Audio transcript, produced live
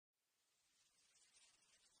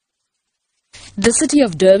The city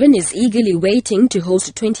of Durban is eagerly waiting to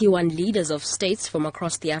host 21 leaders of states from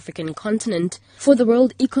across the African continent for the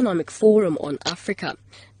World Economic Forum on Africa.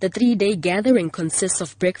 The three-day gathering consists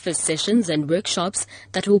of breakfast sessions and workshops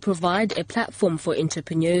that will provide a platform for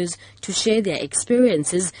entrepreneurs to share their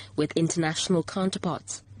experiences with international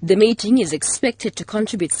counterparts. The meeting is expected to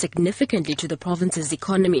contribute significantly to the province's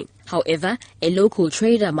economy. However, a local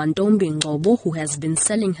trader, Mantombi Ngobo, who has been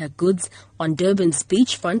selling her goods on Durban's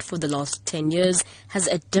beachfront for the last 10 years, has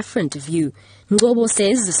a different view. Ngobo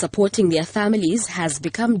says supporting their families has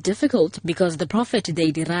become difficult because the profit they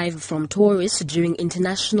derive from tourists during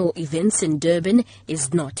international events in Durban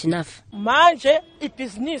is not enough.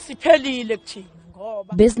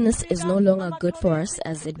 Business is no longer good for us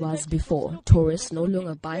as it was before. Tourists no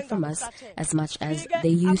longer buy from us as much as they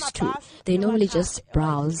used to. They normally just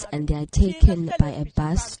browse and they are taken by a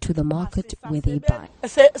bus to the market where they buy.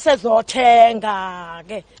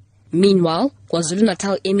 Meanwhile,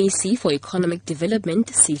 KwaZulu-Natal MEC for Economic Development,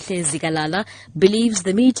 Sihle Zikalala, believes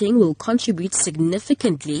the meeting will contribute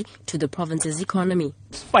significantly to the province's economy.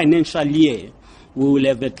 This financial year, we will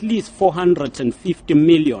have at least 450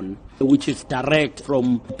 million, which is direct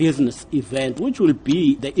from business event, which will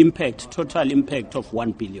be the total impact of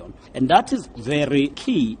 1 billion. And that is very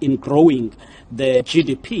key in growing the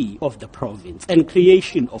GDP of the province and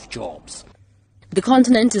creation of jobs. The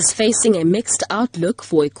continent is facing a mixed outlook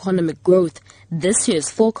for economic growth. This year's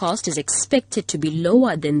forecast is expected to be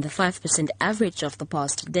lower than the 5% average of the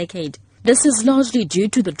past decade. This is largely due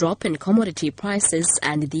to the drop in commodity prices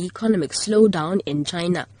and the economic slowdown in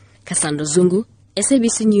China. Cassandra Zungu,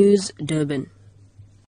 SABC News, Durban.